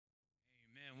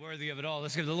Worthy of it all.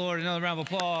 Let's give the Lord another round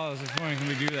of applause this morning. Can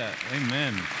we do that?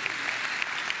 Amen.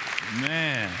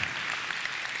 Man.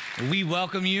 We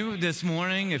welcome you this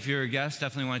morning. If you're a guest,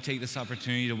 definitely want to take this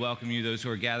opportunity to welcome you, those who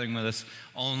are gathering with us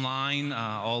online,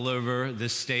 all over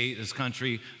this state, this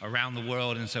country, around the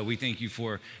world. And so we thank you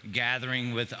for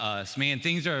gathering with us. Man,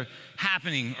 things are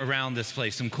happening around this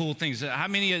place, some cool things.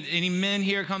 Any men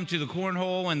here come to the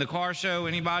cornhole and the car show?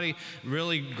 Anybody?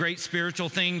 Really great spiritual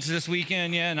things this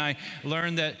weekend? Yeah, and I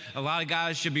learned that a lot of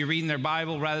guys should be reading their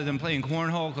Bible rather than playing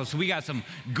cornhole, because we got some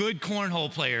good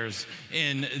cornhole players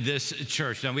in this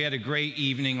church. Now, we had a great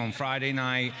evening on Friday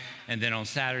night and then on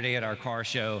Saturday at our car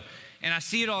show. And I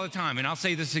see it all the time, and I'll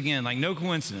say this again, like no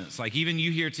coincidence. Like even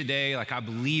you here today, like I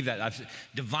believe that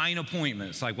divine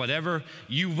appointments, like whatever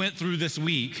you went through this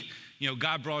week, you know,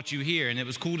 God brought you here. And it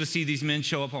was cool to see these men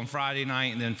show up on Friday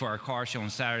night, and then for our car show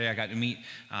on Saturday, I got to meet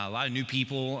a lot of new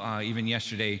people, even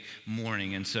yesterday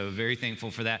morning. And so very thankful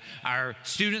for that. Our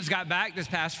students got back this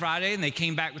past Friday, and they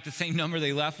came back with the same number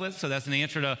they left with. So that's an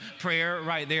answer to prayer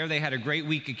right there. They had a great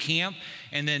week of camp.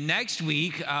 And then next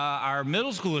week, our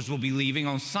middle schoolers will be leaving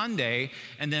on Sunday,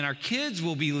 and then our kids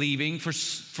will be leaving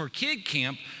for kid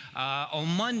camp on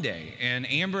Monday. And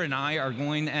Amber and I are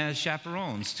going as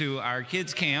chaperones to our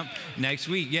kids' camp next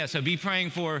week. Yeah, so be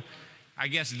praying for, I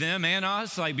guess, them and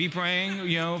us. Like, be praying,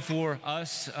 you know, for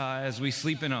us as we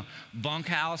sleep in a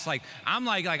bunkhouse. Like, I'm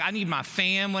like I need my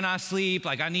fan when I sleep.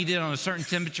 Like, I need it on a certain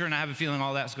temperature, and I have a feeling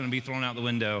all that's going to be thrown out the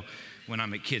window when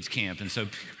I'm at kids' camp. And so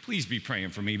please be praying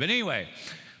for me. But anyway,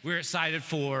 we're excited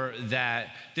for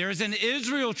that. There's an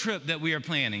Israel trip that we are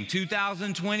planning,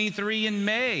 2023 in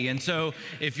May. And so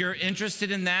if you're interested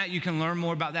in that, you can learn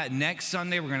more about that next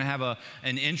Sunday. We're going to have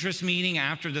an interest meeting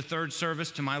after the third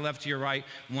service, to my left, to your right,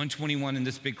 121 in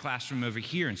this big classroom over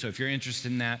here. And so if you're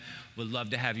interested in that, would love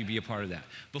to have you be a part of that.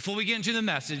 Before we get into the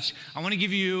message, I want to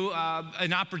give you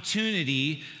an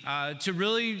opportunity to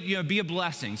really, be a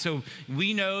blessing. So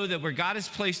we know that where God has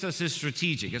placed us is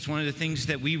strategic. It's one of the things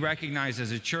that we recognize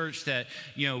as a church, that,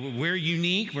 we're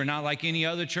unique. We're not like any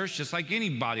other church, just like any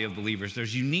body of believers.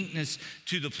 There's uniqueness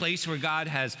to the place where God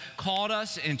has called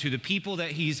us and to the people that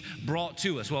he's brought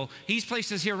to us. Well, he's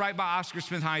placed us here right by Oscar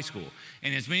Smith High School.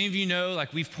 And as many of you know,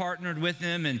 like we've partnered with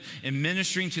them in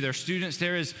ministering to their students.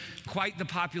 There is quite the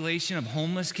population of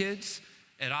homeless kids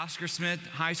at Oscar Smith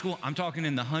High School. I'm talking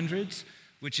in the hundreds,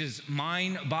 which is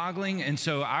mind-boggling. And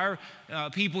so our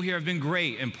people here have been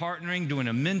great in partnering, doing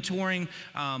a mentoring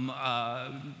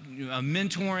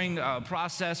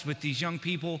process with these young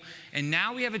people. And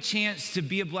now we have a chance to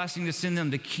be a blessing to send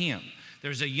them to camp.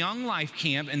 There's a Young Life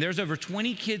camp, and there's over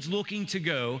 20 kids looking to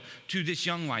go to this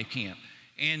Young Life camp.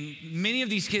 And many of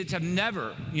these kids have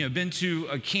never, been to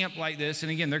a camp like this.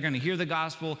 And again, they're going to hear the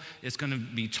gospel. It's going to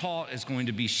be taught. It's going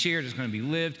to be shared. It's going to be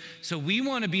lived. So we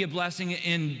want to be a blessing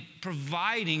in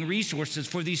providing resources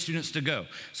for these students to go.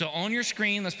 So on your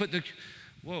screen, let's put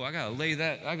whoa, I got to lay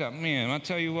that. I'll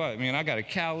tell you what, I got a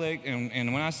cowlick.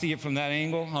 And when I see it from that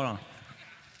angle, hold on.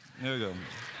 There we go.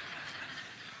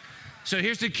 So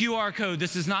here's the QR code.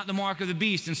 This is not the mark of the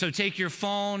beast. And so take your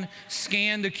phone,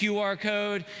 scan the QR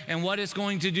code, and what it's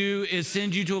going to do is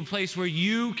send you to a place where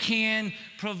you can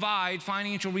provide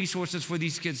financial resources for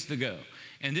these kids to go.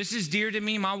 And this is dear to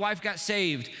me. My wife got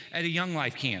saved at a Young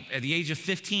Life camp at the age of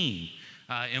 15.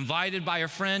 Invited by a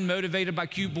friend, motivated by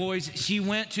cute boys. She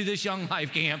went to this Young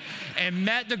Life camp and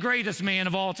met the greatest man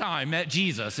of all time, met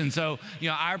Jesus. And so,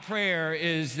 our prayer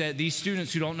is that these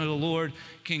students who don't know the Lord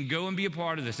can go and be a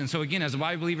part of this. And so again, as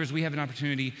Bible believers, we have an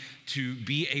opportunity to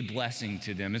be a blessing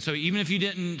to them. And so even if you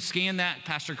didn't scan that,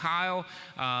 Pastor Kyle,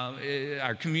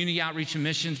 our community outreach and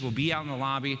missions, will be out in the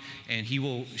lobby, and he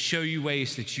will show you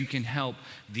ways that you can help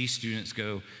these students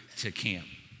go to camp.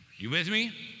 You with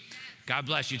me? God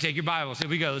bless you. Take your Bibles. Here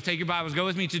we go. Let's take your Bibles. Go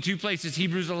with me to two places,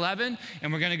 Hebrews 11,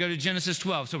 and we're going to go to Genesis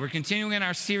 12. So we're continuing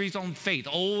our series on faith,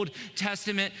 Old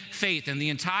Testament faith. And the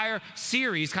entire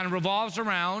series kind of revolves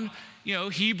around,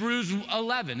 Hebrews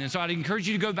 11. And so I'd encourage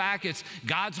you to go back. It's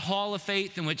God's hall of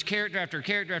faith, in which character after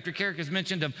character after character is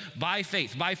mentioned of by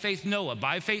faith Noah,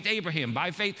 by faith Abraham, by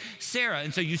faith Sarah.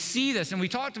 And so you see this, and we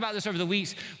talked about this over the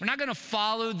weeks. We're not going to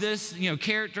follow this,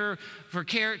 character for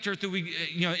character through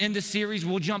in the series.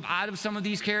 We'll jump out of some of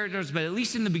these characters, but at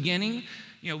least in the beginning,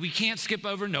 we can't skip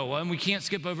over Noah, and we can't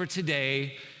skip over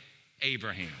today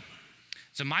Abraham.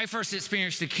 So my first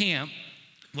experience at camp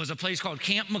was a place called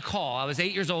Camp McCall. I was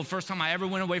 8 years old, first time I ever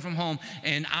went away from home,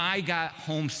 and I got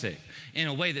homesick in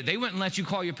a way that they wouldn't let you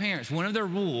call your parents. One of their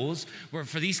rules were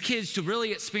for these kids to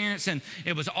really experience, and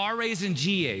it was RAs and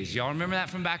GAs. Y'all remember that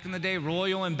from back in the day?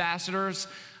 Royal Ambassadors.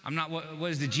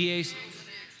 What is the GAs?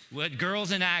 What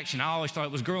Girls in Action. I always thought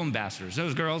it was Girl Ambassadors.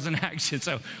 Those Girls in Action.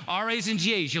 So RAs and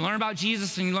GAs, you learn about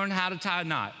Jesus and you learn how to tie a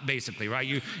knot, basically, right?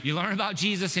 You learn about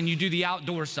Jesus and you do the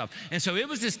outdoor stuff. And so it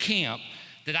was this camp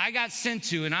that I got sent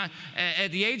to, and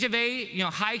at the age of 8,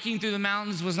 hiking through the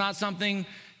mountains was not something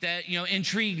that,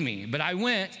 intrigued me. But I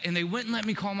went, and they wouldn't let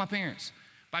me call my parents.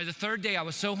 By the third day, I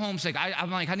was so homesick. I'm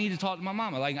like, I need to talk to my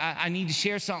mama. Like, I need to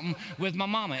share something with my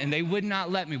mama. And they would not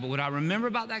let me. But what I remember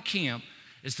about that camp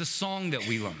is the song that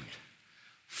we learned,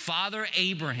 Father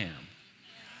Abraham.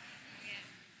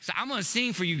 So I'm gonna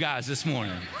sing for you guys this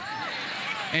morning.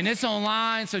 And it's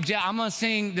online, so I'm gonna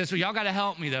sing this. Y'all gotta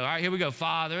help me though. All right, here we go.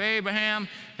 Father Abraham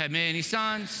had many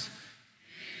sons.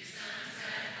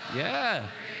 Yeah.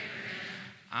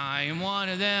 I am one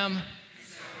of them.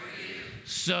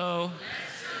 So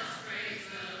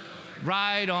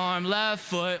right arm, left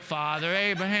foot, Father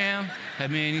Abraham had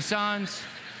many sons.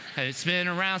 Had spin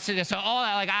around, so all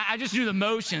that, like I just do the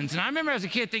motions. And I remember as a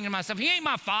kid thinking to myself, he ain't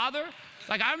my father.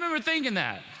 Like I remember thinking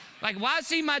that. Like, why is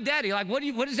he my daddy? Like, what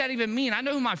does that even mean? I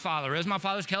know who my father is. My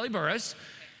father's Kelly Burris,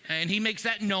 and he makes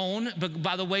that known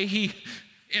by the way he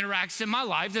interacts in my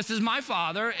life. This is my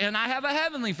father, and I have a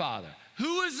heavenly father.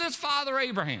 Who is this Father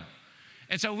Abraham?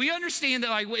 And so we understand that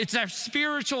like it's our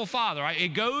spiritual father, right? It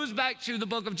goes back to the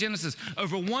book of Genesis.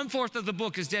 Over 1/4 of the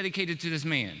book is dedicated to this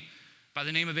man by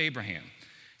the name of Abraham.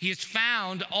 He is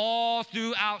found all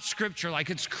throughout Scripture,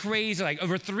 like it's crazy, like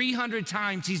over 300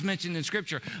 times he's mentioned in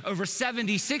Scripture, over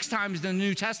 76 times in the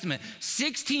New Testament,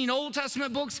 16 Old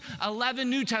Testament books,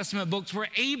 11 New Testament books where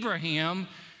Abraham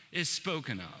is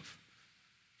spoken of.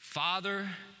 Father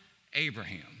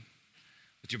Abraham.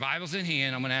 With your Bibles in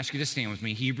hand, I'm gonna ask you to stand with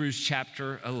me, Hebrews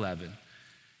chapter 11.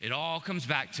 It all comes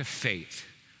back to faith,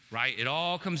 right? It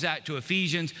all comes back to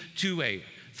Ephesians 2:8.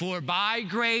 For by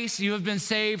grace you have been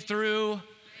saved through.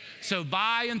 So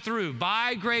by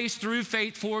grace through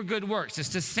faith for good works. It's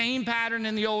the same pattern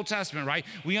in the Old Testament, right?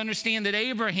 We understand that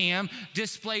Abraham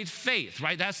displayed faith,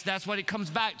 right? That's what it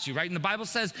comes back to, right? And the Bible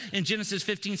says in Genesis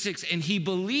 15:6, and he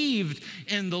believed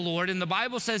in the Lord. And the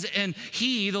Bible says, and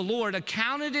he, the Lord,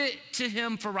 accounted it to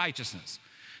him for righteousness.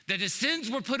 That his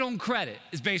sins were put on credit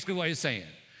is basically what he's saying.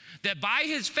 That by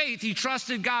his faith, he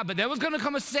trusted God, but there was gonna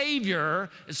come a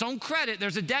savior, it's on credit,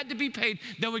 there's a debt to be paid,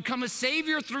 there would come a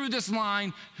savior through this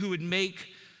line who would make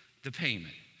the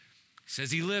payment. It says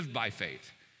he lived by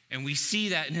faith, and we see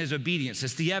that in his obedience.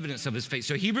 It's the evidence of his faith.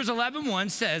 So Hebrews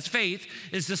 11:1 says, faith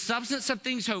is the substance of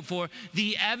things hoped for,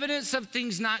 the evidence of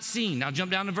things not seen. Now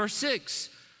jump down to verse 6.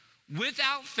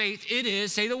 Without faith, it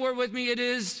is, say the word with me, it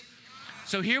is.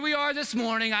 So here we are this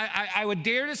morning. I would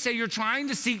dare to say you're trying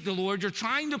to seek the Lord. You're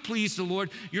trying to please the Lord.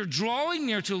 You're drawing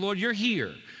near to the Lord. You're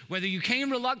here. Whether you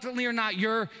came reluctantly or not,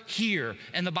 you're here.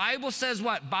 And the Bible says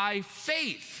what? By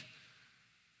faith.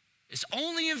 It's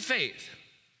only in faith.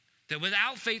 That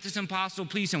without faith it's impossible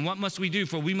to please him. What must we do?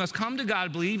 For we must come to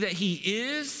God, believe that he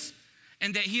is,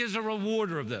 and that he is a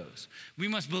rewarder of those. We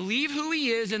must believe who he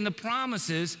is and the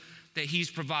promises that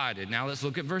he's provided. Now let's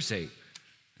look at verse 8.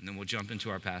 And then we'll jump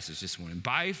into our passage this morning.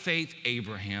 By faith,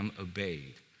 Abraham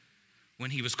obeyed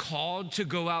when he was called to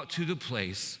go out to the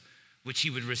place which he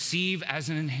would receive as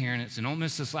an inheritance. And don't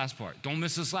miss this last part. Don't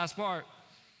miss this last part.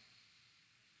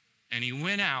 And he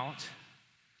went out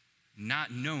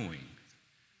not knowing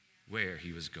where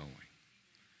he was going.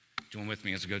 Join with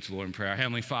me as we go to the Lord in prayer. Our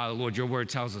Heavenly Father, Lord, your word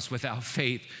tells us without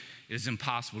faith it is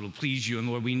impossible to please you. And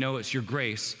Lord, we know it's your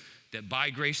grace, that by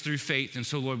grace through faith. And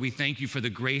so, Lord, we thank you for the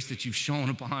grace that you've shown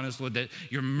upon us, Lord, that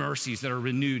your mercies that are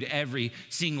renewed every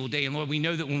single day. And Lord, we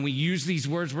know that when we use these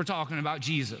words, we're talking about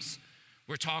Jesus.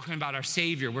 We're talking about our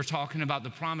Savior. We're talking about the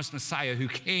promised Messiah who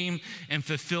came and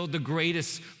fulfilled the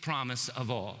greatest promise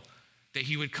of all, that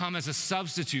he would come as a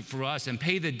substitute for us and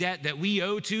pay the debt that we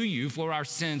owe to you for our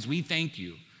sins. We thank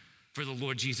you for the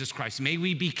Lord Jesus Christ. May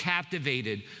we be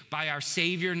captivated by our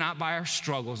Savior, not by our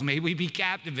struggles. May we be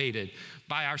captivated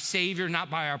by our Savior, not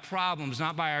by our problems,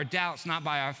 not by our doubts, not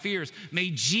by our fears. May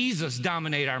Jesus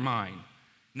dominate our mind,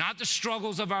 not the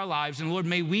struggles of our lives. And Lord,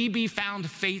 may we be found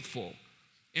faithful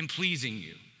in pleasing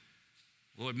you.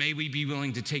 Lord, may we be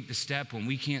willing to take the step when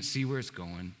we can't see where it's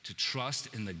going, to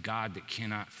trust in the God that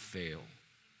cannot fail.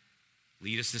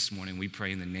 Lead us this morning, we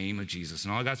pray in the name of Jesus.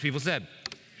 And all God's people said,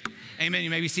 amen. You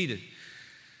may be seated.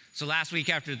 So last week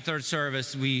after the third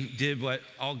service, we did what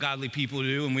all godly people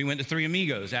do, and we went to Three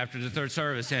Amigos after the third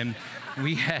service, and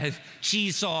we had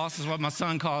cheese sauce, is what my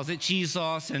son calls it, cheese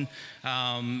sauce, and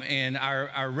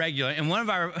our regular. And one of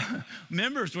our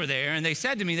members were there, and they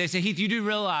said to me, they said, Heath, you do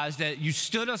realize that you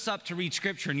stood us up to read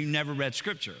Scripture, and you never read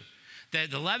Scripture.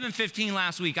 That 11:15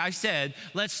 last week, I said,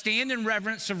 let's stand in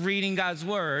reverence of reading God's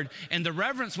word. And the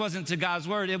reverence wasn't to God's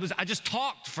word. It was, I just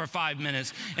talked for 5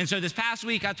 minutes. And so this past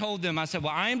week, I told them, I said,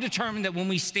 well, I am determined that when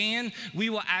we stand, we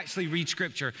will actually read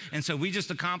scripture. And so we just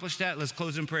accomplished that. Let's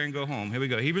close in prayer and go home. Here we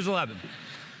go. Hebrews 11.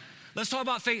 Let's talk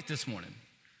about faith this morning.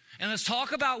 And let's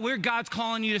talk about where God's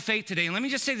calling you to faith today. And let me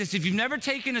just say this. If you've never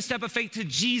taken a step of faith to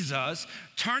Jesus,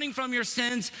 turning from your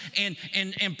sins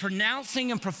and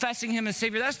pronouncing and professing him as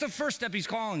Savior, that's the first step he's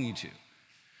calling you to.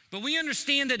 But we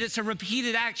understand that it's a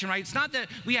repeated action, right? It's not that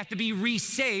we have to be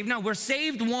re-saved. No, we're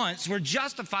saved once. We're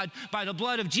justified by the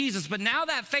blood of Jesus. But now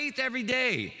that faith every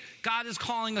day, God is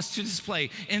calling us to display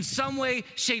in some way,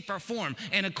 shape, or form.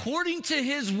 And according to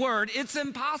his word, it's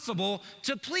impossible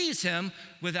to please him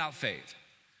without faith.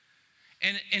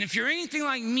 And if you're anything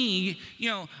like me,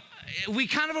 we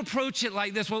kind of approach it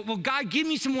like this. Well, God, give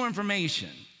me some more information.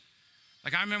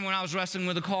 Like I remember when I was wrestling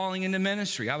with a calling into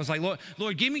ministry. I was like,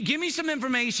 Lord, give me some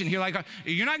information here. Like,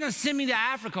 you're not going to send me to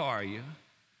Africa, are you?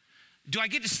 Do I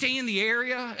get to stay in the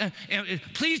area? And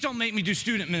please don't make me do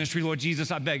student ministry, Lord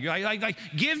Jesus, I beg you. Like,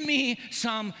 give me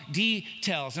some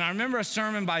details. And I remember a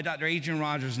sermon by Dr. Adrian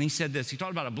Rogers, and he said this. He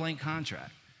talked about a blank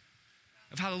contract,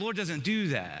 of how the Lord doesn't do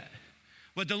that.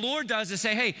 What the Lord does is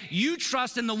say, hey, you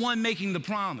trust in the one making the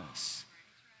promise,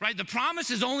 right? The promise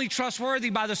is only trustworthy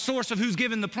by the source of who's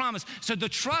given the promise. So the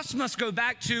trust must go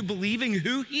back to believing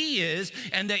who he is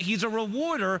and that he's a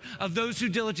rewarder of those who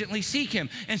diligently seek him.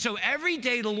 And so every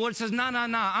day the Lord says, no,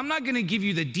 I'm not going to give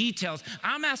you the details.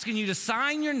 I'm asking you to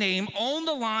sign your name on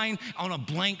the line on a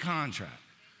blank contract.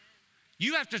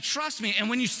 You have to trust me. And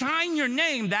when you sign your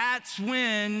name, that's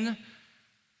when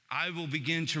I will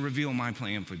begin to reveal my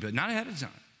plan for you, but not ahead of time.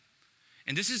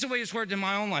 And this is the way it's worked in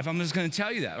my own life. I'm just going to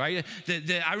tell you that, right?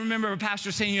 I remember a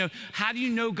pastor saying, how do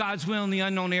you know God's will in the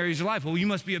unknown areas of life? Well, you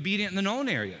must be obedient in the known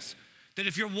areas. That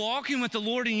if you're walking with the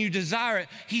Lord and you desire it,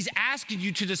 he's asking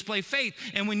you to display faith.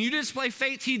 And when you display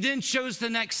faith, he then shows the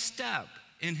next step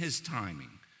in his timing.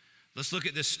 Let's look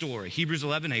at this story. Hebrews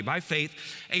 11:8. By faith,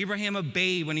 Abraham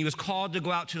obeyed when he was called to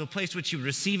go out to the place which he would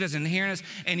receive as an inheritance,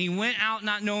 and he went out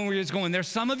not knowing where he was going. There's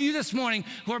some of you this morning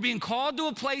who are being called to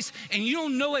a place and you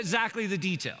don't know exactly the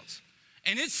details.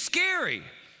 And it's scary.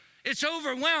 It's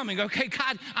overwhelming. Okay,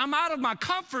 God, I'm out of my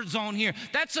comfort zone here.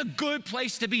 That's a good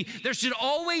place to be. There should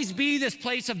always be this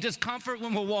place of discomfort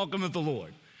when we're walking with the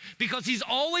Lord, because he's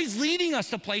always leading us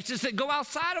to places that go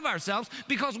outside of ourselves,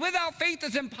 because without faith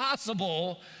it's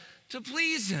impossible to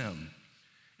please him.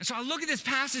 And so I look at this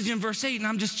passage in verse 8 and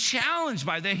I'm just challenged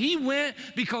by that. He went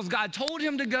because God told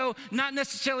him to go, not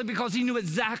necessarily because he knew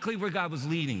exactly where God was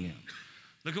leading him.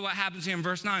 Look at what happens here in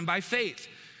verse 9. By faith,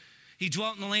 he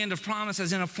dwelt in the land of promise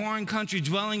as in a foreign country,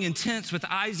 dwelling in tents with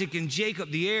Isaac and Jacob,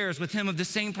 the heirs with him of the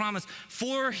same promise.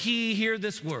 For he, hear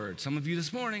this word, some of you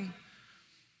this morning,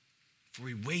 for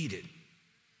he waited.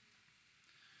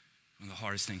 One of the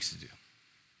hardest things to do.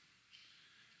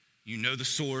 You know the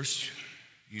source,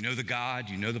 you know the God,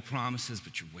 you know the promises,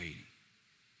 but you're waiting.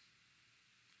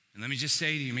 And let me just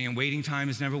say to you, man, waiting time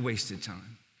is never wasted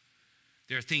time.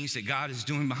 There are things that God is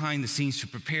doing behind the scenes to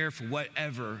prepare for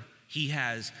whatever he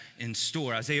has in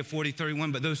store. Isaiah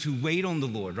 40:31, but those who wait on the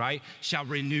Lord, right, shall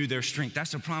renew their strength.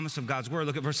 That's the promise of God's word.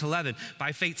 Look at verse 11.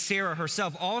 By faith, Sarah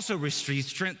herself also received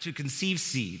strength to conceive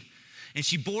seed. And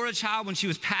she bore a child when she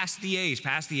was past the age.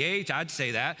 Past the age, I'd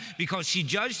say that, because she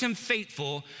judged him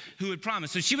faithful who had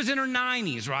promised. So she was in her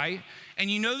 90s, right? And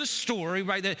you know the story,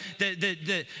 right?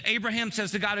 That Abraham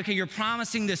says to God, okay, you're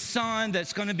promising this son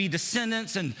that's going to be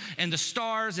descendants and the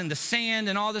stars and the sand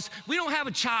and all this. We don't have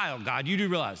a child, God. You do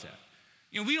realize that.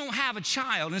 We don't have a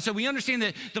child. And so we understand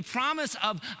that the promise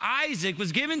of Isaac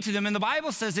was given to them. And the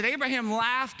Bible says that Abraham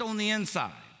laughed on the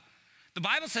inside. The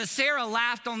Bible says Sarah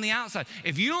laughed on the outside.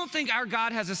 If you don't think our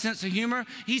God has a sense of humor,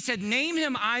 he said, name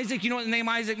him Isaac. You know what the name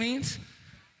Isaac means?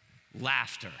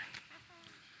 Laughter.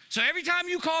 So every time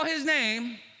you call his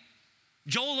name,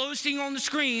 Joel Osteen on the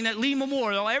screen at Lee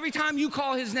Memorial, every time you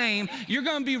call his name, you're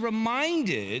going to be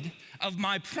reminded of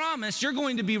my promise. You're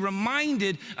going to be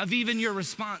reminded of even your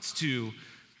response to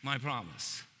my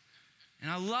promise. And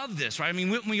I love this, right? I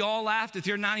mean, wouldn't we all laugh if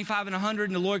you're 95 and 100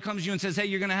 and the Lord comes to you and says, hey,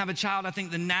 you're going to have a child? I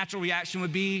think the natural reaction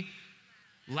would be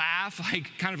laugh, like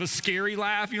kind of a scary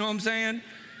laugh, you know what I'm saying?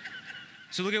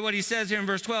 So look at what he says here in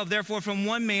verse 12. Therefore, from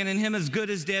one man, and him as good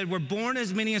as dead, were born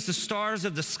as many as the stars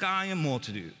of the sky in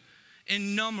multitude,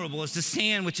 innumerable as the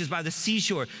sand which is by the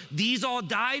seashore. These all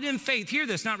died in faith. Hear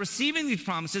this, not receiving these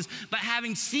promises, but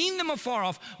having seen them afar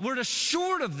off, were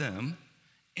assured of them,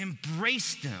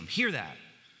 embraced them. Hear that.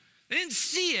 They didn't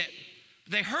see it,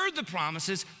 They heard the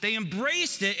promises, they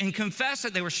embraced it, and confessed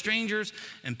that they were strangers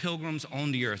and pilgrims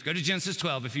on the earth. Go to Genesis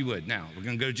 12 if you would. Now, we're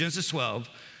going to go to Genesis 12,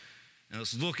 and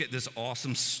let's look at this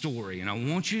awesome story. And I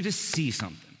want you to see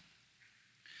something.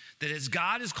 That as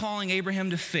God is calling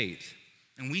Abraham to faith,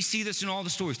 and we see this in all the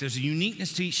stories, there's a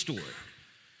uniqueness to each story.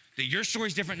 That your story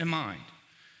is different than mine.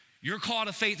 Your call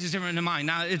to faith is different than mine.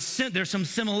 Now, there's some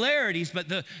similarities, but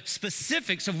the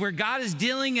specifics of where God is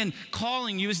dealing and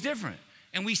calling you is different.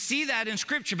 And we see that in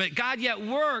Scripture, but God yet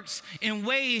works in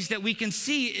ways that we can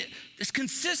see it's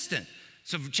consistent.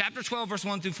 So chapter 12, verse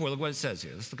 1 through 4, look what it says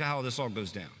here. Let's look at how this all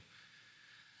goes down.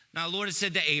 Now, the Lord had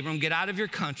said to Abram, get out of your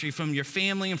country, from your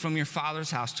family and from your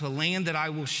father's house to a land that I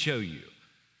will show you.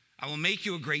 I will make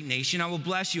you a great nation. I will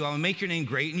bless you. I will make your name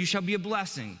great, and you shall be a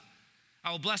blessing.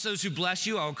 I will bless those who bless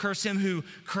you. I will curse him who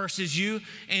curses you.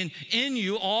 And in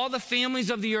you, all the families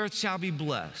of the earth shall be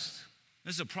blessed.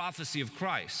 This is a prophecy of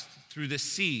Christ through this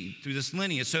seed, through this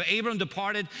lineage. So Abram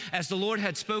departed as the Lord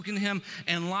had spoken to him,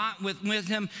 and Lot with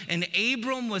him. And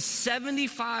Abram was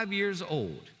 75 years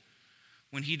old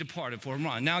when he departed for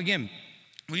Haran. Now again,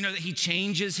 we know that he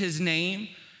changes his name.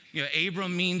 You know,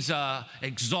 Abram means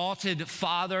exalted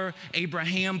father.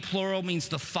 Abraham, plural, means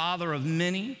the father of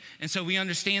many. And so we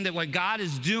understand that what God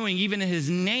is doing, even in his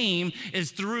name,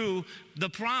 is through the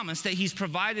promise that he's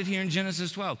provided here in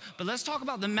Genesis 12. But let's talk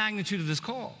about the magnitude of this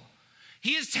call.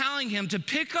 He is telling him to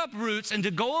pick up roots and to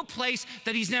go a place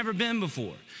that he's never been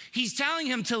before. He's telling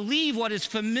him to leave what is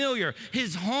familiar,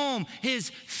 his home, his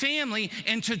family,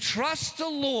 and to trust the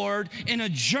Lord in a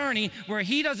journey where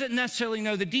he doesn't necessarily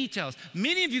know the details.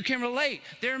 Many of you can relate.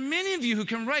 There are many of you who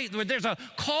can relate where there's a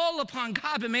call upon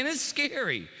God, but man, it's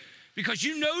scary because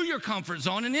you know your comfort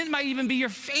zone, and it might even be your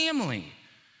family.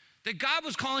 That God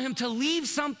was calling him to leave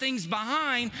some things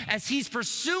behind as he's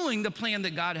pursuing the plan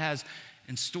that God has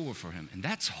in store for him. And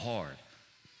that's hard.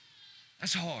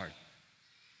 That's hard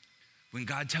when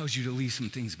God tells you to leave some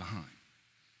things behind.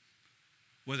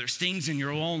 Whether it's things in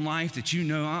your own life that you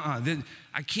know,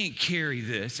 I can't carry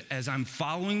this as I'm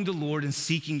following the Lord and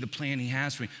seeking the plan he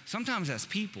has for me. Sometimes that's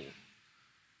people.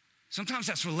 Sometimes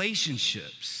that's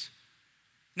relationships.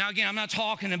 Now, again, I'm not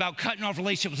talking about cutting off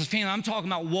relationships with family. I'm talking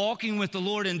about walking with the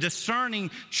Lord and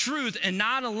discerning truth and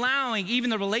not allowing even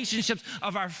the relationships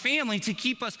of our family to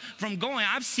keep us from going.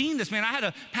 I've seen this, man. I had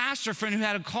a pastor friend who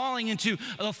had a calling into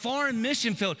a foreign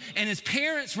mission field, and his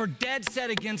parents were dead set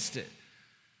against it.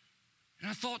 And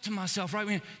I thought to myself, right,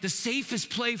 man, the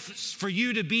safest place for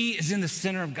you to be is in the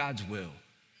center of God's will.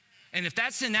 And if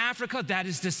that's in Africa, that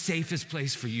is the safest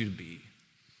place for you to be.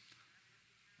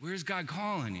 Where's God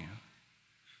calling you?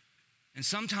 And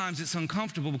sometimes it's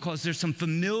uncomfortable because there's some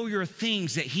familiar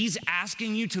things that he's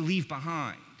asking you to leave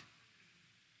behind.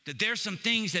 That there's some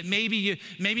things that maybe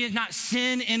it's not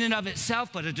sin in and of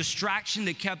itself, but a distraction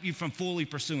that kept you from fully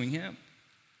pursuing him.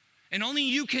 And only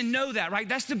you can know that, right?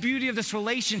 That's the beauty of this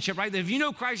relationship, right? That if you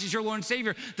know Christ is your Lord and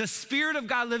Savior, the Spirit of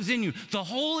God lives in you. The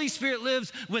Holy Spirit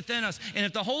lives within us. And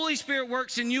if the Holy Spirit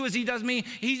works in you as he does me,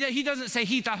 he doesn't say,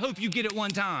 Heath, I hope you get it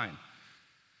one time.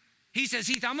 He says,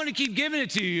 Heath, I'm gonna keep giving it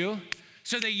to you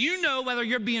so that you know whether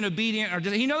you're being obedient or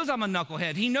he knows I'm a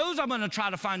knucklehead. He knows I'm gonna try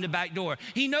to find the back door.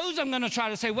 He knows I'm gonna try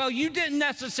to say, well, you didn't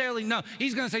necessarily know.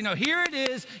 He's gonna say, no, here it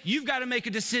is. You've got to make a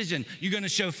decision. You're gonna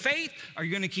show faith or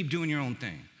you're gonna keep doing your own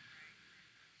thing.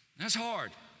 That's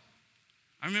hard.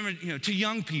 I remember, to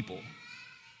young people,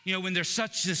 when there's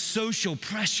such this social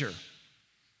pressure,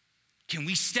 can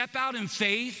we step out in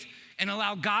faith and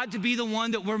allow God to be the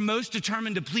one that we're most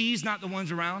determined to please, not the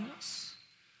ones around us?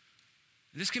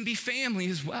 This can be family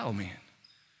as well, man.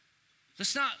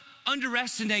 Let's not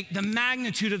underestimate the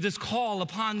magnitude of this call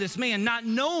upon this man, not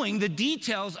knowing the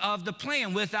details of the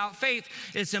plan. Without faith,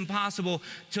 it's impossible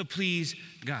to please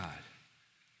God.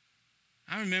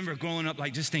 I remember growing up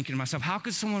just thinking to myself, how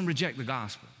could someone reject the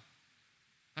gospel?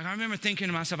 I remember thinking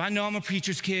to myself, I know I'm a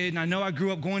preacher's kid, and I know I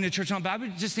grew up going to church, but I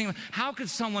would just think, how could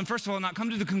someone, first of all, not come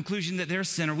to the conclusion that they're a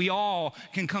sinner? We all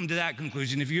can come to that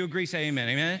conclusion. If you agree, say amen,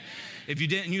 amen? If you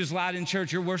didn't, you was loud in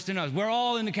church, you're worse than us. We're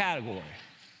all in the category.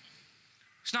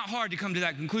 It's not hard to come to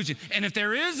that conclusion. And if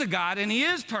there is a God, and he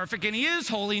is perfect, and he is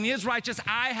holy, and he is righteous,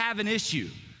 I have an issue,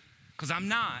 because I'm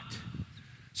not.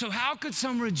 So how could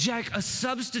someone reject a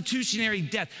substitutionary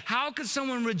death? How could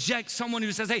someone reject someone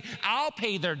who says, hey, I'll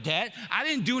pay their debt. I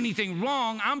didn't do anything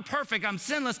wrong. I'm perfect. I'm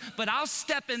sinless, but I'll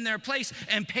step in their place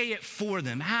and pay it for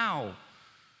them. How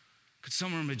could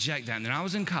someone reject that? And then I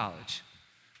was in college,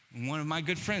 and one of my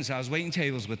good friends, I was waiting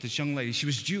tables with this young lady. She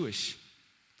was Jewish.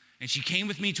 And she came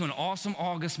with me to an awesome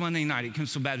August Monday night at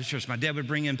Kinsville Baptist Church. My dad would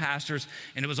bring in pastors,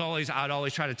 and I'd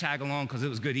always try to tag along because it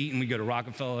was good eating. We'd go to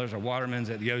Rockefeller's or Waterman's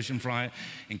at the ocean front,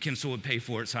 and Kinsville would pay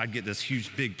for it, so I'd get this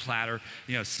huge, big platter.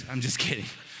 I'm just kidding.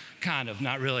 Kind of,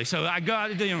 not really. So I go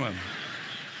out to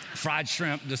fried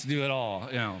shrimp, just do it all,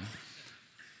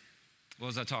 What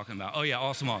was I talking about? Oh, yeah,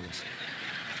 awesome August.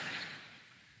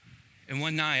 And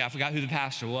one night, I forgot who the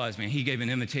pastor was, man. He gave an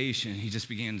invitation. He just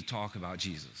began to talk about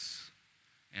Jesus.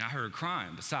 And I heard her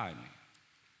crying beside me.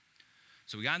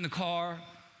 So we got in the car,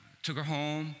 took her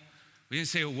home. We didn't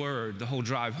say a word the whole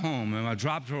drive home. And when I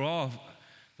dropped her off,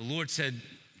 the Lord said,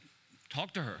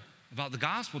 talk to her about the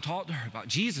gospel, talk to her about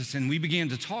Jesus. And we began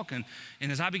to talk. And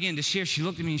as I began to share, she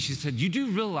looked at me and she said, you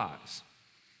do realize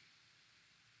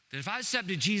that if I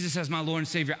accepted Jesus as my Lord and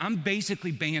Savior, I'm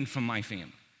basically banned from my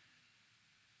family.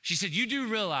 She said, you do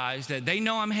realize that they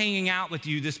know I'm hanging out with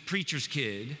you, this preacher's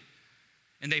kid,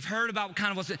 and they've heard about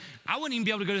kind of I wouldn't even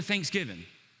be able to go to Thanksgiving.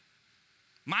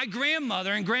 My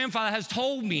grandmother and grandfather has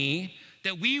told me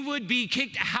that we would be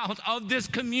kicked out of this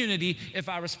community if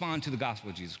I respond to the gospel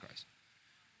of Jesus Christ.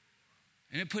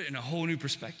 And it put it in a whole new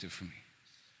perspective for me.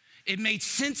 It made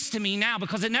sense to me now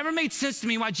because it never made sense to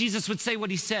me why Jesus would say what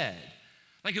he said.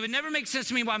 Like it would never make sense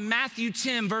to me why Matthew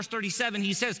 10, verse 37,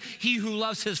 he says, he who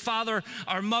loves his father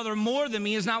or mother more than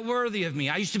me is not worthy of me.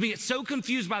 I used to be so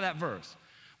confused by that verse.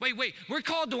 Wait, we're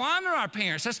called to honor our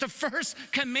parents. That's the first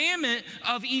commandment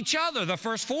of each other. The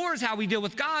first 4 is how we deal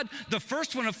with God. The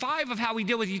first one of 5 of how we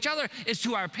deal with each other is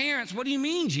to our parents. What do you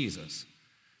mean, Jesus?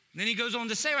 And then he goes on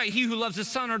to say, right, he who loves his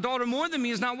son or daughter more than me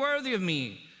is not worthy of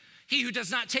me. He who does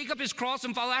not take up his cross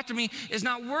and follow after me is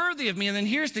not worthy of me. And then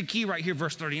here's the key right here,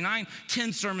 verse 39.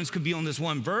 10 sermons could be on this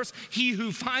one verse. He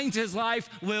who finds his life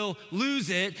will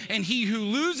lose it, and he who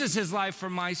loses his life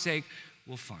for my sake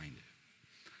will find it.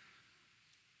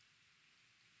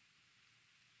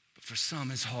 But for some,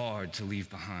 it's hard to leave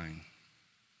behind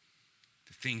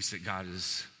the things that God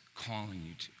is calling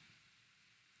you to.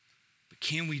 But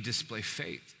can we display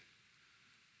faith?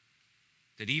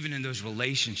 That even in those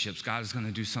relationships, God is going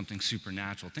to do something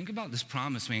supernatural. Think about this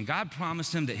promise, man. God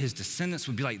promised him that his descendants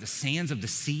would be like the sands of the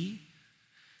sea,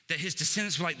 that his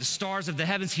descendants were like the stars of the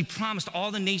heavens. He promised all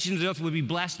the nations of the earth would be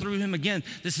blessed through him. Again,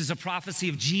 this is a prophecy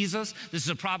of Jesus. This is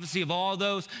a prophecy of all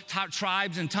those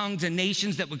tribes and tongues and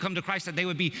nations that would come to Christ, that they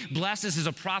would be blessed. This is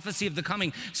a prophecy of the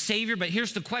coming Savior. But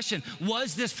here's the question.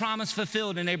 Was this promise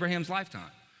fulfilled in Abraham's lifetime?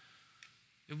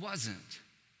 It wasn't.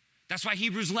 That's why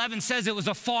Hebrews 11 says it was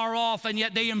afar off, and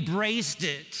yet they embraced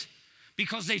it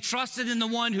because they trusted in the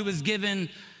one who was given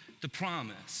the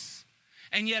promise.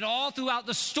 And yet all throughout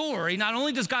the story, not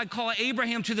only does God call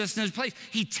Abraham to this place,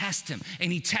 he tests him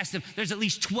and he tests him. There's at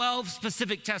least 12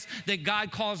 specific tests that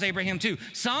God calls Abraham to.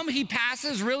 Some he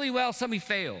passes really well, some he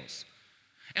fails.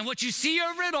 And what you see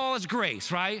over it all is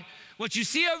grace, right? What you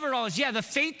see over it all is, the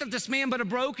faith of this man, but a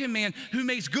broken man who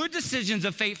makes good decisions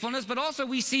of faithfulness, but also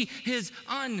we see his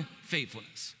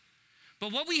unfaithfulness.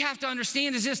 But what we have to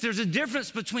understand is this: there's a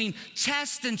difference between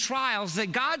tests and trials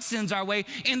that God sends our way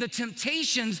and the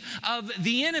temptations of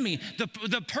the enemy.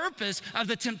 The purpose of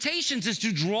the temptations is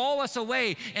to draw us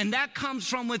away, and that comes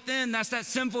from within. That's that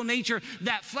sinful nature,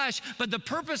 that flesh. But the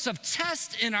purpose of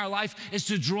tests in our life is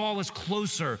to draw us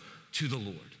closer to the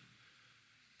Lord.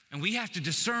 And we have to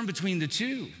discern between the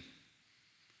two.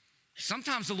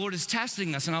 Sometimes the Lord is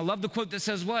testing us, and I love the quote that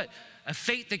says what? A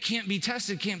faith that can't be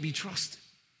tested can't be trusted.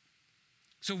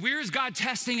 So where is God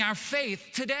testing our faith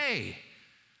today?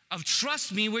 Of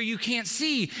trust me where you can't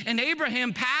see. And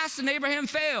Abraham passed and Abraham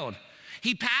failed.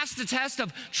 He passed the test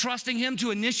of trusting him to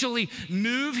initially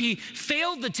move. He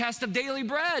failed the test of daily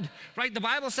bread, right? The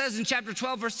Bible says in chapter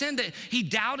 12, verse 10, that he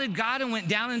doubted God and went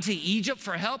down into Egypt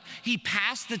for help. He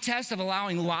passed the test of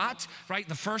allowing Lot, right?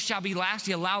 The first shall be last.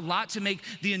 He allowed Lot to make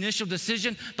the initial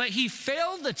decision, but he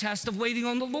failed the test of waiting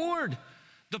on the Lord.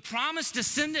 The promised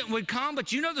descendant would come,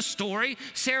 but you know the story.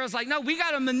 Sarah's like, no, we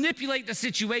got to manipulate the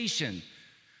situation.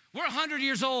 We're 100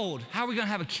 years old. How are we going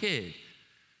to have a kid?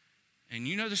 And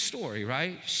you know the story,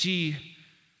 right? She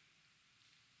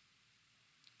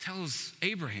tells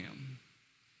Abraham,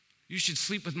 you should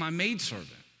sleep with my maidservant.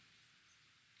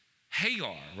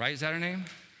 Hagar, right? Is that her name?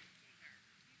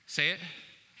 Say it.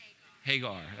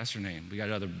 Hagar, that's her name. We got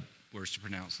other words to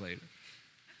pronounce later.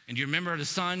 And do you remember the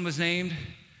son was named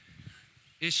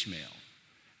Ishmael?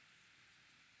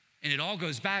 And it all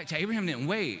goes back to Abraham didn't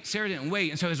wait. Sarah didn't wait.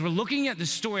 And so as we're looking at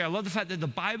this story, I love the fact that the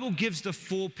Bible gives the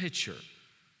full picture.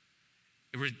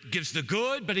 It gives the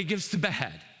good, but it gives the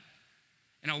bad.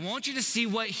 And I want you to see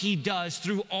what he does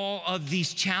through all of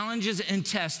these challenges and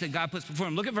tests that God puts before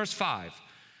him. Look at verse 5.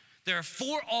 There are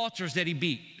 4 altars that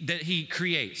he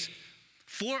creates.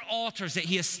 4 altars that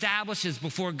he establishes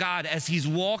before God as he's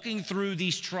walking through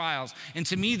these trials. And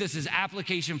to me, this is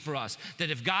application for us, that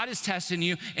if God is testing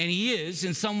you, and he is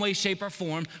in some way, shape, or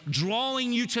form,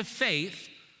 drawing you to faith,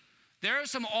 there are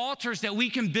some altars that we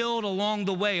can build along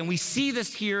the way. And we see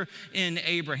this here in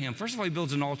Abraham. First of all, he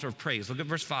builds an altar of praise. Look at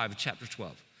verse 5 of chapter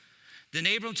 12. Then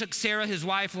Abram took Sarah, his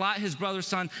wife, Lot, his brother's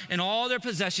son, and all their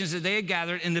possessions that they had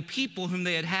gathered, and the people whom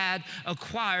they had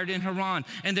acquired in Haran.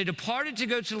 And they departed to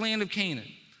go to the land of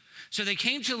Canaan. So they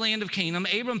came to the land of Canaan.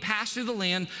 Abram passed through the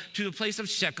land to the place of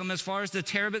Shechem, as far as the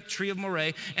terebinth tree of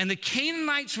Moreh. And the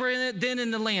Canaanites were then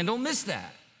in the land. Don't miss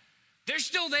that. They're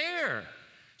still there.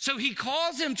 So he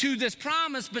calls him to this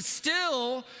promise, but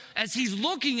still, as he's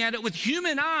looking at it with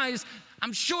human eyes,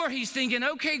 I'm sure he's thinking,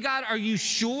 okay, God, are you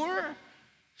sure?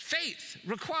 Faith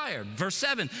required. Verse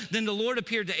 7, then the Lord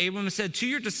appeared to Abram and said, to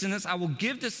your descendants, I will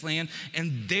give this land.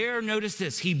 And there, notice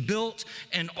this, he built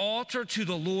an altar to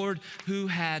the Lord who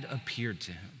had appeared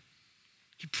to him.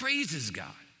 He praises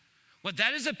God. What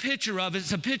that is a picture of,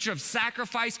 it's a picture of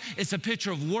sacrifice, it's a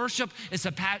picture of worship, it's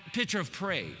a picture of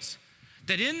praise.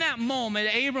 That in that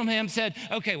moment, Abraham said,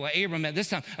 okay, well, Abram at this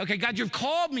time, okay, God, you've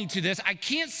called me to this. I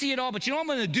can't see it all, but you know what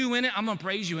I'm going to do in it? I'm going to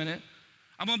praise you in it.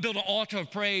 I'm going to build an altar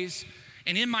of praise.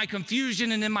 And in my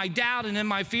confusion and in my doubt and in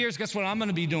my fears, guess what I'm going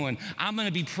to be doing? I'm going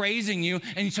to be praising you.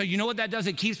 And so you know what that does?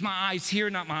 It keeps my eyes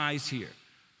here, not my eyes here.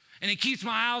 And it keeps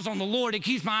my eyes on the Lord. It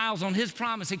keeps my eyes on his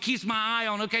promise. It keeps my eye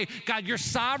on, okay, God, you're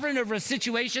sovereign over a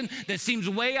situation that seems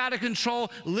way out of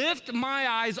control. Lift my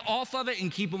eyes off of it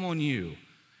and keep them on you.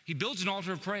 He builds an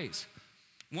altar of praise.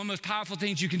 One of the most powerful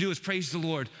things you can do is praise the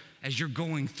Lord as you're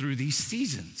going through these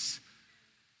seasons.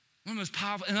 One of the most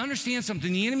powerful, and understand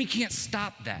something, the enemy can't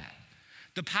stop that.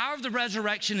 The power of the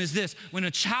resurrection is this: when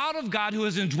a child of God who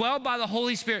is indwelled by the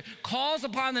Holy Spirit calls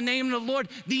upon the name of the Lord,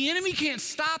 the enemy can't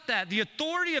stop that. The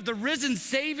authority of the risen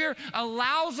Savior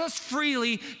allows us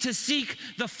freely to seek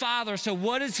the Father. So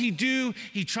what does he do?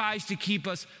 He tries to keep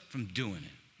us from doing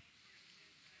it.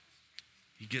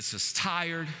 He gets us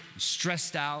tired and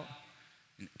stressed out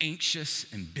and anxious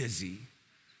and busy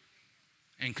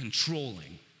and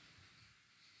controlling.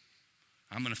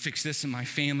 I'm going to fix this in my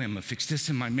family. I'm going to fix this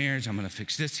in my marriage. I'm going to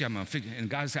fix this here. I'm going to fix it. And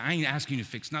God said, I ain't asking you to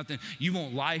fix nothing. You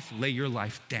want life? Lay your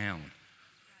life down.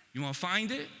 You want to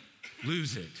find it?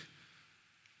 Lose it.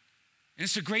 And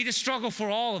it's the greatest struggle for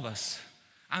all of us.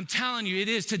 I'm telling you, it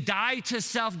is to die to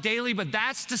self daily, but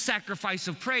that's the sacrifice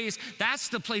of praise. That's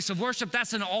the place of worship.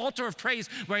 That's an altar of praise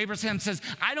where Abraham says,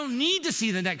 I don't need to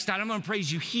see the next time. I'm going to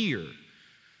praise you here.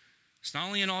 It's not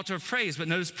only an altar of praise, but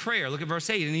notice prayer. Look at verse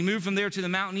 8. And he moved from there to the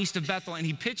mountain east of Bethel, and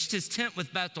he pitched his tent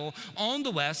with Bethel on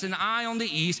the west and Ai on the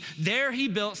east. There he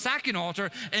built, second altar,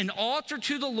 an altar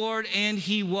to the Lord, and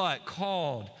he what?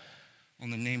 Called on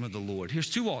the name of the Lord. Here's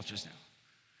 2 altars now.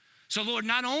 So Lord,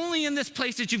 not only in this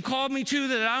place that you've called me to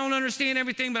that I don't understand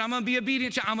everything, but I'm going to be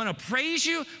obedient to you. I'm going to praise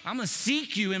you. I'm going to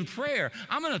seek you in prayer.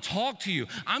 I'm going to talk to you.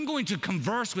 I'm going to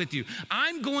converse with you.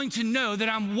 I'm going to know that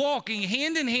I'm walking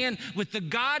hand in hand with the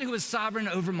God who is sovereign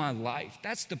over my life.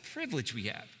 That's the privilege we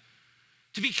have.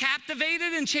 To be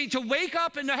captivated and changed, to wake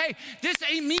up and know, hey, this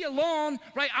ain't me alone,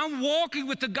 right? I'm walking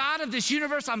with the God of this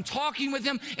universe. I'm talking with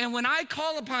him. And when I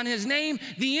call upon his name,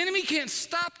 the enemy can't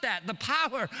stop that. The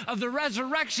power of the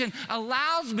resurrection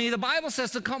allows me, the Bible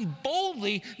says, to come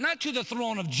boldly, not to the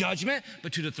throne of judgment,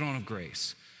 but to the throne of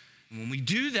grace. And when we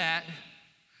do that,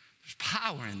 there's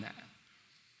power in that.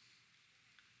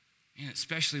 And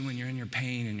especially when you're in your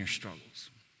pain and your struggles.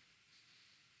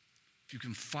 You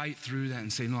can fight through that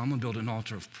and say, no, I'm going to build an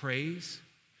altar of praise,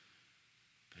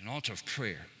 but an altar of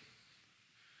prayer.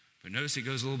 But notice it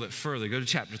goes a little bit further. Go to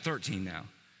chapter 13 now.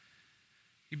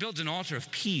 He builds an altar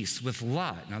of peace with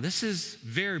Lot. Now, this is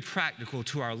very practical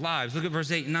to our lives. Look at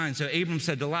verse 8 and 9. So Abram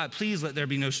said to Lot, please let there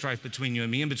be no strife between you and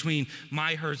me and between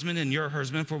my herdsmen and your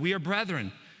herdsmen, for we are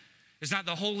brethren. Is not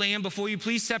the whole land before you?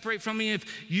 Please separate from me. If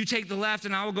you take the left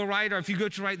and I will go right, or if you go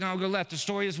to right, then I'll go left. The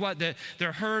story is what? That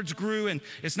their herds grew, and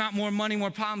it's not more money,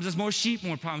 more problems. It's more sheep,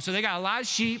 more problems. So they got a lot of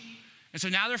sheep, and so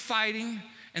now they're fighting,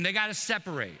 and they got to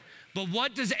separate. But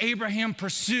what does Abraham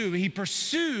pursue? He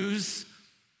pursues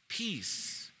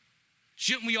peace.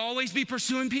 Shouldn't we always be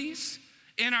pursuing peace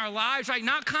in our lives, right?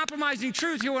 Not compromising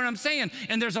truth, hear what I'm saying?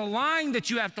 And there's a line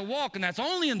that you have to walk, and that's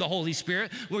only in the Holy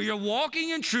Spirit, where you're walking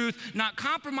in truth, not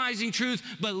compromising truth,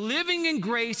 but living in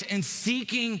grace and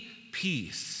seeking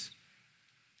peace.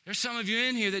 There's some of you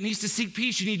in here that needs to seek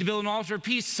peace. You need to build an altar of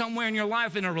peace somewhere in your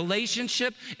life, in a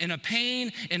relationship, in a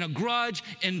pain, in a grudge,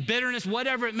 in bitterness,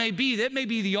 whatever it may be. That may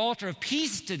be the altar of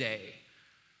peace today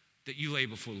that you lay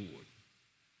before the Lord.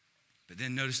 But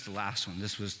then notice the last one.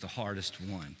 This was the hardest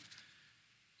one.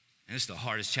 And it's the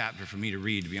hardest chapter for me to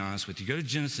read, to be honest with you. Go to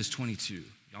Genesis 22.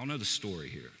 Y'all know the story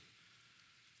here.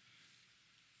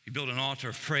 He built an altar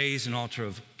of praise, an altar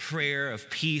of prayer, of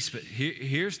peace, but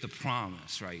here's the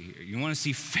promise right here. You want to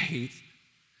see faith?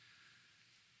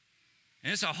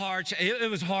 And it's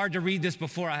it was hard to read this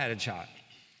before I had a child.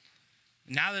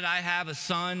 Now that I have a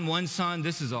son, one son,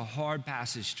 this is a hard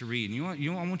passage to read. And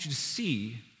I want you to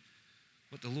see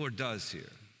what the Lord does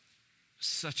here.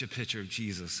 Such a picture of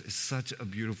Jesus. It's such a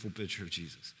beautiful picture of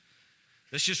Jesus.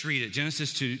 Let's just read it.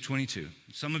 Genesis 2:22.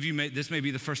 Some of you this may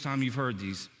be the first time you've heard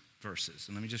these verses.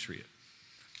 And let me just read it.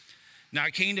 Now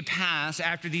it came to pass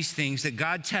after these things that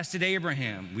God tested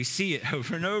Abraham. We see it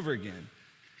over and over again.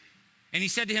 And he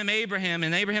said to him, Abraham,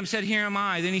 and Abraham said, here am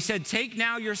I. Then he said, take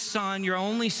now your son, your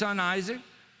only son Isaac,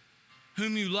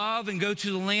 whom you love, and go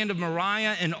to the land of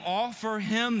Moriah and offer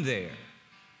him there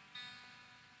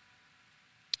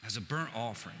as a burnt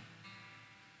offering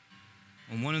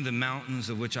on one of the mountains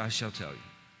of which I shall tell you.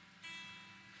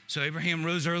 So Abraham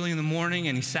rose early in the morning,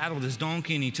 and he saddled his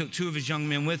donkey, and he took 2 of his young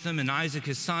men with him, and Isaac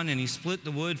his son, and he split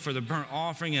the wood for the burnt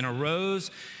offering, and arose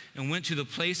and went to the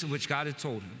place of which God had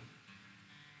told him.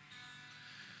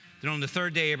 Then on the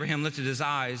 3rd day, Abraham lifted his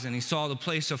eyes, and he saw the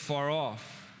place afar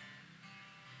off.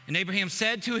 And Abraham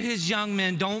said to his young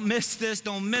men, don't miss this,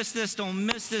 don't miss this, don't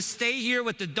miss this. Stay here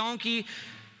with the donkey.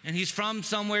 And he's from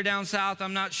somewhere down south,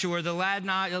 I'm not sure. The lad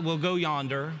and I will go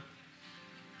yonder,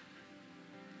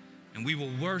 and we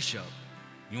will worship.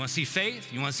 You want to see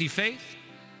faith? You want to see faith?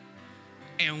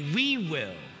 And we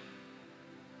will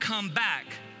come back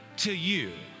to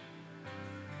you.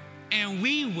 And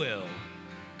we will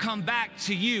come back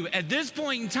to you. At this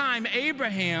point in time,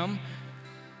 Abraham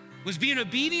was being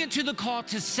obedient to the call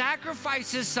to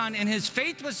sacrifice his son, and his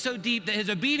faith was so deep that his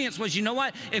obedience was, you know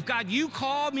what? If God, you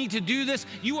called me to do this,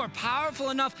 you are powerful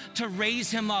enough to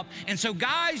raise him up. And so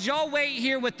guys, y'all wait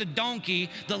here with the donkey.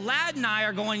 The lad and I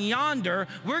are going yonder.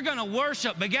 We're gonna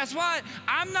worship, but guess what?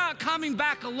 I'm not coming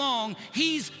back along.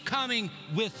 He's coming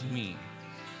with me.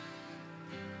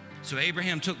 So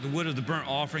Abraham took the wood of the burnt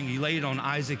offering. He laid it on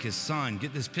Isaac, his son.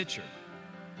 Get this picture.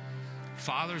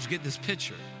 Fathers, get this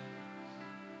picture.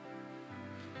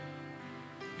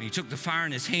 And he took the fire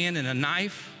in his hand and a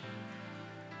knife,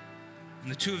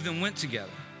 and the 2 of them went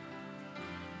together.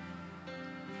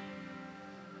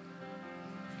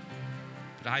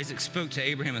 But Isaac spoke to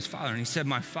Abraham, his father, and he said,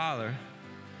 my father.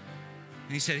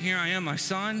 And he said, here I am, my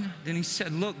son. Then he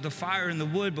said, look, the fire and the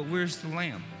wood, but where's the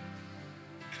lamb?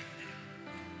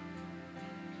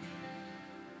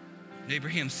 And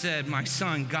Abraham said, my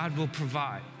son, God will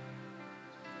provide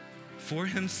for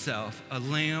himself a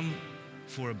lamb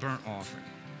for a burnt offering.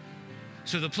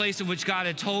 So the place of which God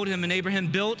had told him, and Abraham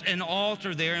built an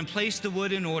altar there and placed the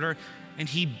wood in order, and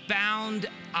he bound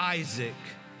Isaac,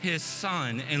 his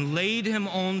son, and laid him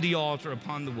on the altar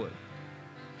upon the wood.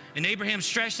 And Abraham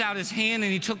stretched out his hand,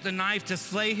 and he took the knife to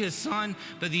slay his son.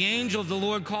 But the angel of the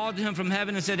Lord called to him from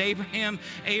heaven and said, Abraham,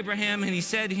 Abraham. And he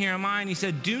said, here am I. And he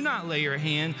said, do not lay your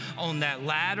hand on that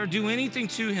lad or do anything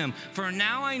to him. For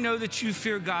now I know that you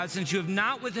fear God, since you have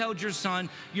not withheld your son,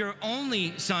 your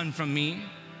only son, from me.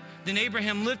 Then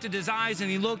Abraham lifted his eyes,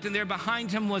 and he looked, and there behind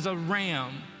him was a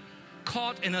ram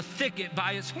caught in a thicket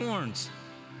by its horns.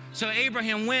 So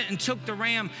Abraham went and took the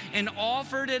ram and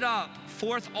offered it up,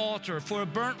 4th altar, for a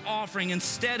burnt offering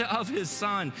instead of his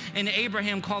son. And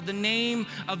Abraham called the name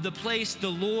of the place, the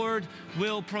Lord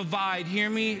will provide. Hear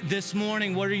me this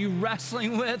morning. What are you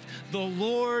wrestling with? The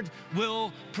Lord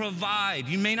will provide.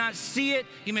 You may not see it.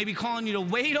 He may be calling you to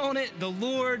wait on it. The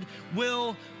Lord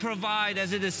will provide.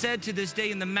 As it is said to this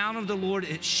day, in the mount of the Lord,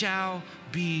 it shall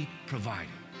be provided.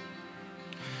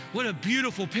 What a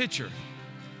beautiful picture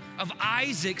of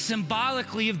Isaac,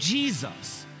 symbolically of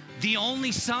Jesus, the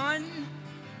only son,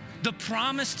 the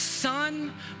promised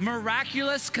son,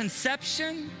 miraculous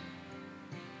conception,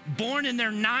 born in their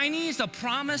 90s, a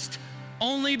promised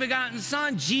only begotten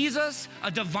son, Jesus, a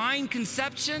divine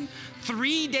conception,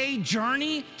 3-day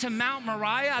journey to Mount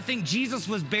Moriah. I think Jesus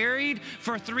was buried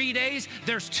for 3 days.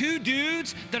 There's 2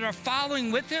 dudes that are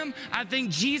following with him. I think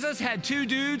Jesus had 2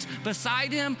 dudes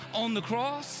beside him on the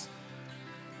cross.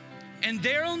 And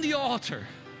there on the altar,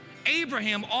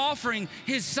 Abraham offering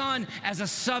his son as a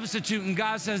substitute. And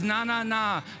God says,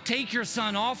 nah, take your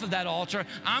son off of that altar.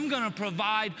 I'm gonna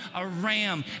provide a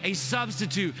ram, a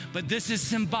substitute. But this is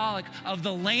symbolic of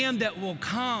the Lamb that will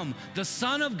come, the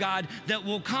Son of God that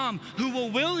will come, who will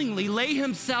willingly lay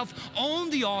himself on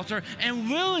the altar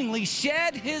and willingly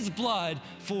shed his blood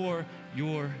for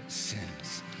your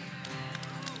sins.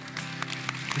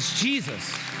 It's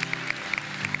Jesus.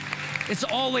 It's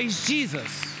always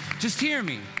Jesus. Just hear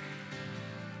me.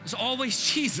 It's always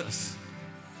Jesus.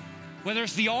 Whether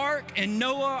it's the ark and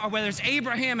Noah or whether it's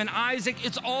Abraham and Isaac,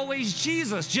 it's always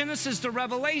Jesus. Genesis to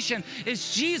Revelation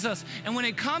is Jesus. And when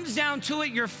it comes down to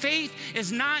it, your faith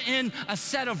is not in a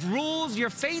set of rules. Your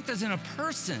faith is in a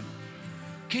person.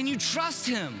 Can you trust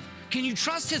him? Can you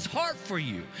trust his heart for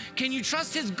you? Can you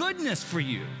trust his goodness for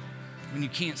you when you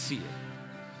can't see it?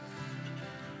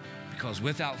 Because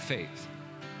without faith,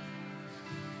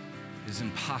 it is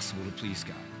impossible to please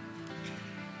God.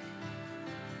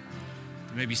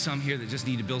 There may be some here that just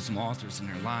need to build some altars in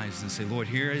their lives and say, Lord,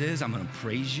 here it is. I'm going to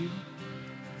praise you.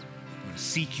 I'm going to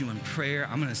seek you in prayer.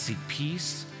 I'm going to seek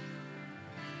peace.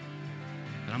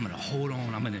 But I'm going to hold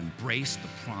on. I'm going to embrace the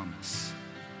promise.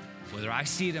 Whether I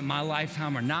see it in my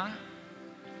lifetime or not,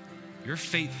 you're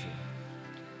faithful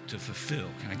to fulfill.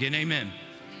 Can I get an amen?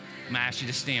 I'm going to ask you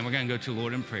to stand. We're going to go to the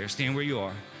Lord in prayer. Stand where you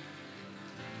are.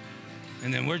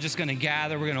 And then we're just going to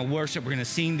gather, we're going to worship, we're going to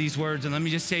sing these words. And let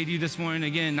me just say to you this morning,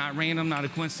 again, not random, not a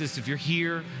coincidence. If you're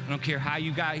here, I don't care how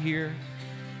you got here.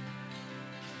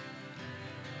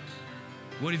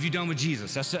 What have you done with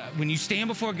Jesus? When you stand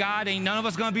before God, ain't none of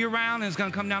us going to be around, and it's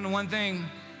going to come down to one thing.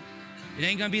 It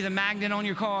ain't going to be the magnet on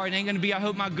your car. It ain't going to be, I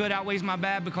hope my good outweighs my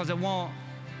bad, because it won't.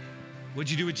 What'd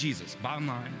you do with Jesus? Bottom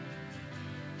line,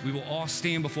 we will all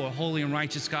stand before a holy and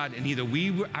righteous God, and either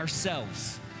we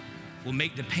ourselves will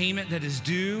make the payment that is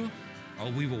due,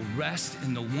 or we will rest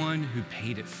in the one who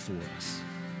paid it for us.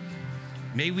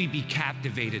 May we be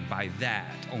captivated by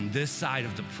that on this side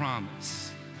of the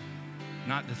promise,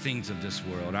 not the things of this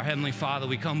world. Our Heavenly Father,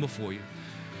 we come before you.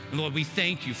 Lord, we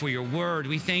thank you for your word.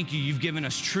 We thank you, you've given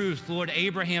us truth. Lord,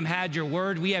 Abraham had your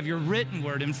word. We have your written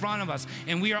word in front of us,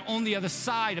 and we are on the other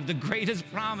side of the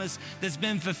greatest promise that's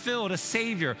been fulfilled, a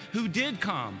Savior who did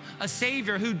come, a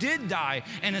Savior who did die,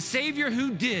 and a Savior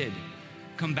who did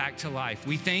come back to life.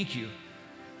 We thank you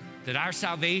that our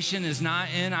salvation is not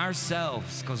in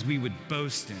ourselves, because we would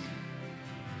boast in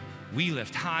it. We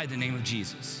lift high the name of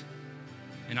Jesus.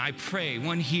 And I pray,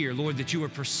 one here, Lord, that you are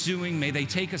pursuing, may they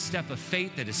take a step of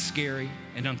faith that is scary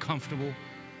and uncomfortable.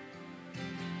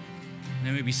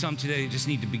 There may be some today that just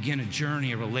need to begin a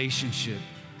journey, a relationship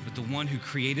with the one who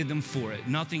created them for it.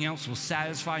 Nothing else will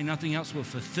satisfy, nothing else will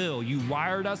fulfill. You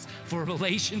wired us for a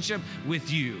relationship with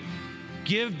you.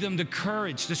 Give them the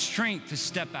courage, the strength to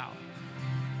step out.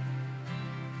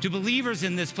 To believers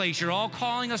in this place, you're all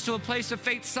calling us to a place of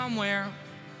faith somewhere.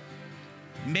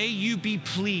 May you be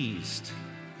pleased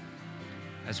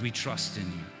as we trust in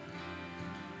you.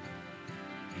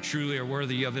 You truly are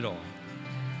worthy of it all.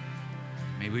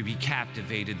 May we be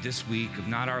captivated this week of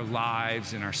not our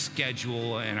lives and our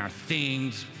schedule and our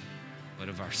things, but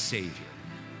of our Savior.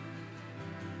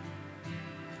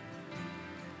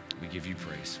 We give you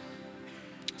praise.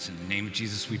 It's in the name of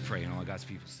Jesus we pray, and all God's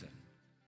people said.